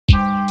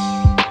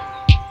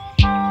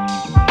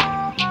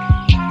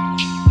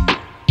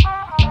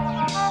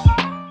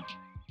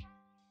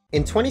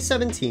In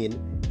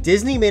 2017,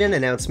 Disney made an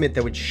announcement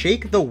that would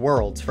shake the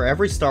world for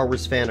every Star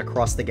Wars fan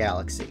across the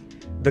galaxy: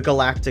 the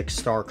Galactic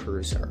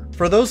Starcruiser.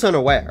 For those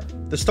unaware,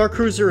 the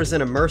Starcruiser is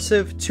an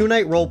immersive,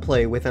 two-night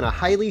roleplay within a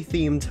highly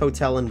themed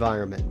hotel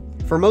environment.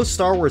 For most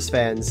Star Wars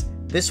fans,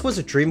 this was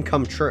a dream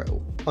come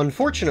true.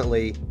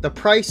 Unfortunately, the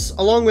price,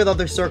 along with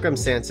other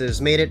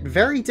circumstances, made it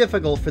very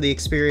difficult for the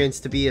experience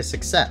to be a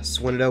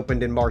success when it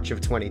opened in March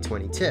of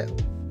 2022.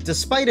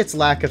 Despite its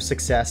lack of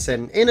success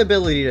and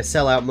inability to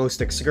sell out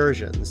most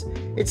excursions,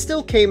 it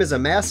still came as a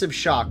massive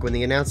shock when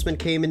the announcement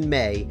came in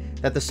May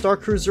that the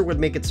Starcruiser would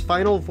make its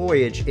final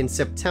voyage in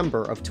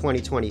September of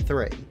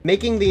 2023,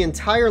 making the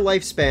entire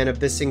lifespan of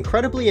this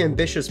incredibly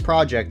ambitious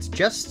project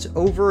just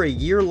over a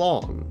year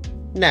long.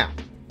 Now,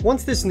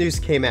 once this news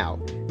came out,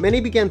 many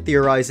began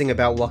theorizing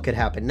about what could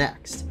happen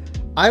next.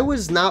 I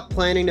was not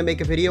planning to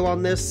make a video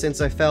on this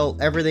since I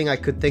felt everything I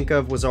could think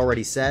of was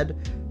already said,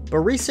 but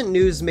recent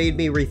news made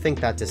me rethink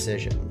that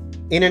decision.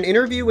 In an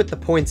interview with The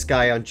Points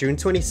Guy on June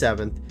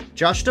 27th,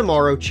 Josh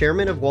D'Amaro,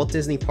 chairman of Walt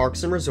Disney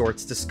Parks and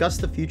Resorts,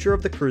 discussed the future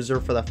of the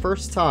cruiser for the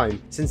first time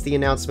since the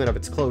announcement of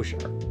its closure.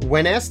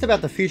 When asked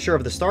about the future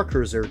of the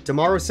Starcruiser,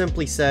 D'Amaro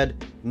simply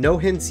said, "No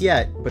hints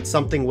yet, but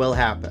something will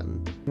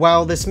happen."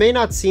 While this may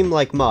not seem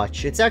like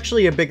much, it's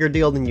actually a bigger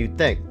deal than you'd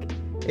think.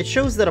 It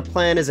shows that a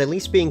plan is at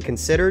least being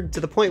considered to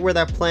the point where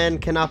that plan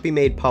cannot be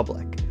made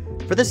public.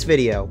 For this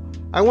video,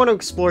 I want to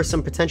explore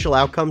some potential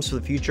outcomes for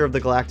the future of the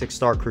Galactic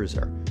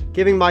Starcruiser,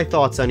 giving my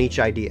thoughts on each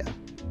idea.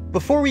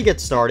 Before we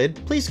get started,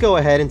 please go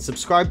ahead and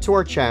subscribe to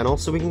our channel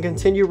so we can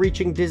continue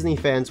reaching Disney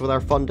fans with our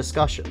fun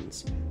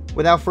discussions.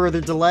 Without further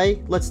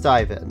delay, let's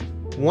dive in.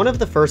 One of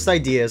the first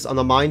ideas on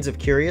the minds of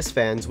curious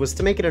fans was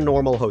to make it a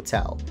normal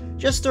hotel,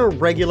 just a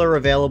regular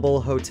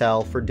available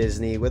hotel for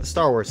Disney with a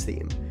Star Wars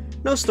theme.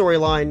 No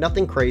storyline,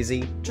 nothing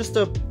crazy, just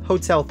a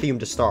hotel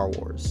themed to Star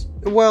Wars.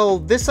 Well,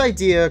 this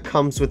idea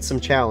comes with some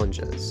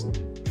challenges.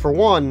 For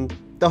one,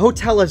 the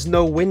hotel has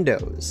no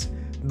windows.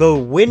 The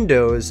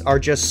windows are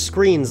just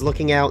screens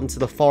looking out into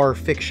the far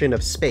fiction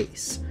of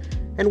space.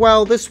 And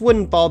while this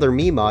wouldn't bother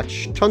me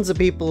much, tons of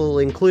people,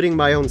 including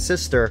my own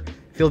sister,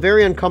 feel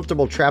very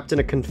uncomfortable trapped in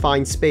a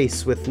confined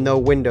space with no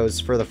windows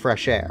for the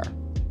fresh air.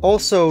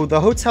 Also, the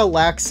hotel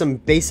lacks some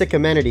basic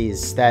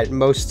amenities that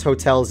most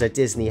hotels at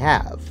Disney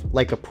have,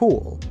 like a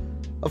pool.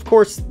 Of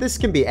course, this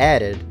can be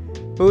added,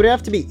 but it would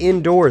have to be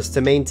indoors to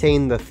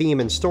maintain the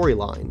theme and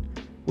storyline,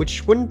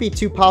 which wouldn't be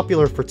too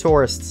popular for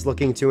tourists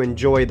looking to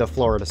enjoy the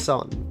Florida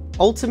sun.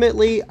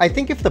 Ultimately, I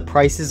think if the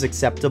price is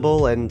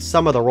acceptable and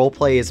some of the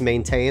roleplay is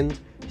maintained,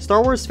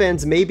 Star Wars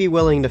fans may be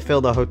willing to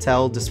fill the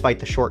hotel despite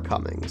the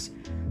shortcomings.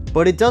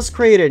 But it does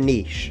create a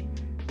niche.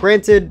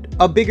 Granted,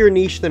 a bigger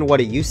niche than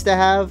what it used to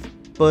have,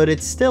 but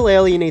it still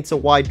alienates a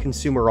wide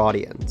consumer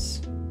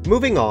audience.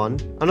 Moving on,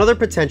 another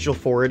potential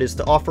for it is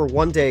to offer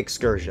one-day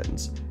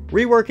excursions,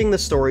 reworking the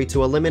story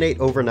to eliminate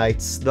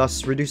overnights,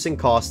 thus reducing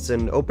costs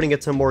and opening it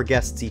to more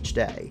guests each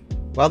day.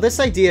 While this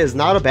idea is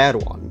not a bad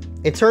one,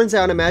 it turns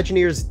out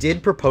Imagineers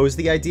did propose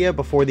the idea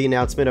before the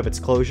announcement of its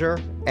closure,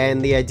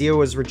 and the idea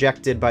was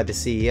rejected by the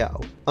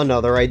CEO.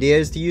 Another idea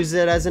is to use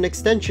it as an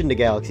extension to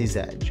Galaxy's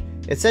Edge.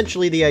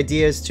 Essentially, the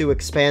idea is to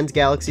expand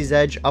Galaxy's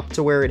Edge up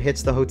to where it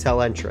hits the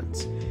hotel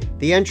entrance.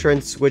 The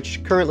entrance,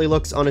 which currently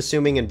looks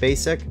unassuming and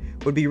basic,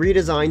 would be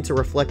redesigned to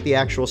reflect the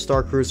actual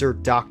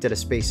Starcruiser docked at a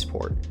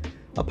spaceport.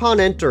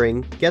 Upon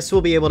entering, guests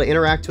will be able to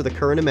interact with the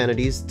current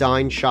amenities,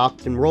 dine,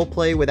 shop, and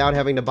roleplay without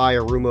having to buy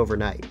a room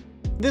overnight.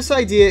 This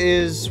idea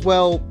is,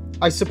 well,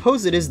 I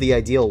suppose it is the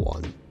ideal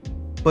one,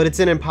 but it's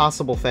an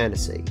impossible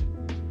fantasy.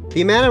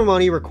 The amount of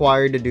money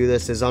required to do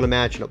this is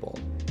unimaginable,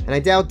 and I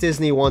doubt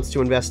Disney wants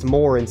to invest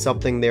more in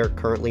something they're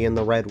currently in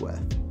the red with.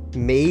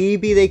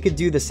 Maybe they could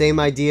do the same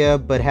idea,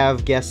 but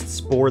have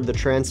guests board the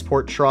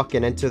transport truck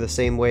and enter the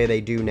same way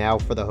they do now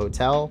for the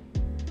hotel.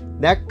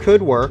 That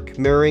could work,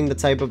 mirroring the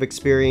type of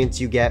experience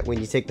you get when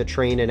you take the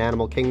train in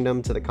Animal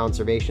Kingdom to the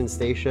conservation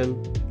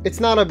station. It's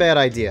not a bad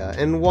idea,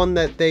 and one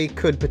that they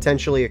could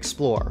potentially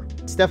explore.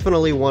 It's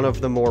definitely one of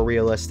the more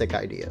realistic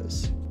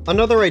ideas.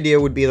 Another idea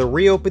would be to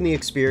reopen the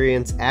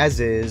experience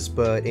as is,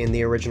 but in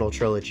the original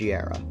trilogy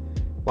era.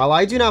 While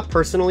I do not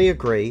personally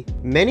agree,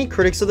 many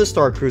critics of the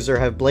Starcruiser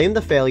have blamed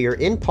the failure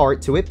in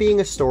part to it being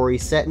a story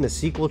set in the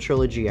sequel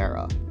trilogy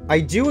era.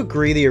 I do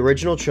agree the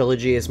original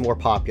trilogy is more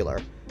popular,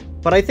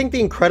 but I think the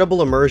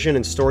incredible immersion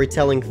and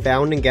storytelling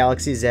found in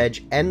Galaxy's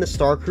Edge and the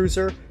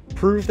Starcruiser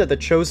prove that the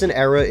chosen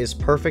era is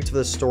perfect for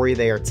the story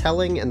they are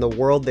telling and the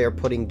world they are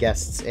putting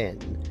guests in.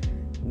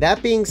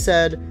 That being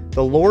said,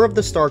 the lore of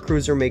the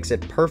Starcruiser makes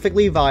it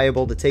perfectly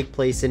viable to take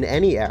place in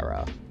any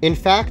era. In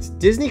fact,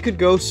 Disney could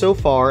go so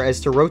far as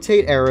to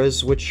rotate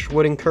eras, which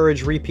would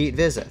encourage repeat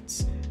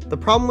visits. The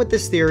problem with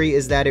this theory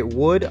is that it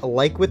would,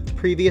 like with the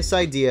previous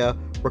idea,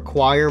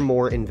 require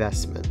more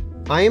investment.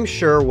 I am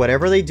sure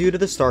whatever they do to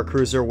the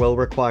Starcruiser will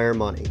require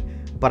money,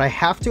 but I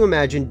have to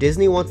imagine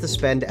Disney wants to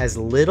spend as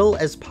little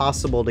as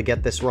possible to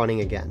get this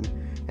running again.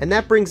 And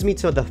that brings me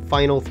to the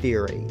final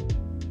theory.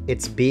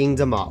 It's being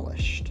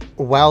demolished.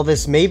 While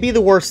this may be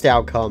the worst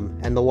outcome,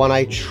 and the one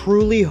I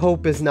truly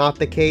hope is not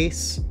the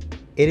case,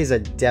 it is a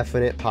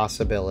definite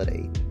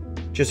possibility.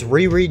 Just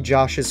reread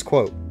Josh's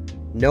quote.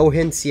 No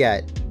hints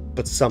yet,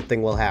 but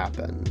something will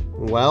happen.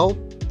 Well,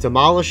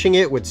 demolishing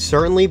it would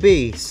certainly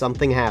be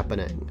something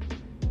happening.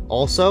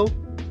 Also,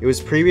 it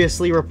was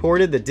previously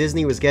reported that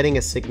Disney was getting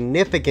a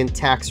significant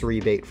tax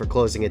rebate for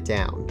closing it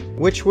down,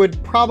 which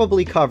would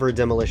probably cover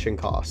demolition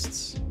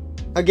costs.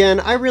 Again,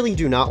 I really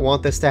do not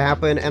want this to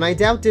happen, and I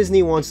doubt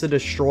Disney wants to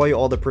destroy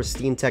all the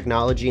pristine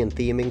technology and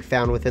theming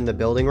found within the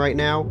building right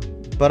now,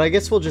 but I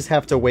guess we'll just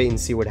have to wait and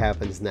see what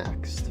happens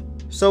next.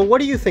 So what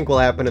do you think will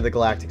happen to the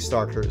Galactic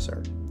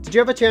Starcruiser? Did you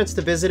have a chance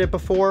to visit it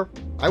before?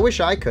 I wish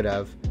I could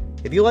have.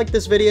 If you liked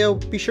this video,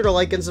 be sure to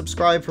like and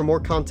subscribe for more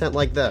content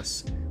like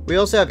this. We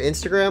also have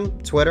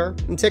Instagram, Twitter,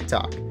 and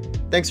TikTok.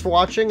 Thanks for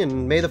watching,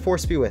 and may the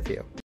Force be with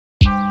you.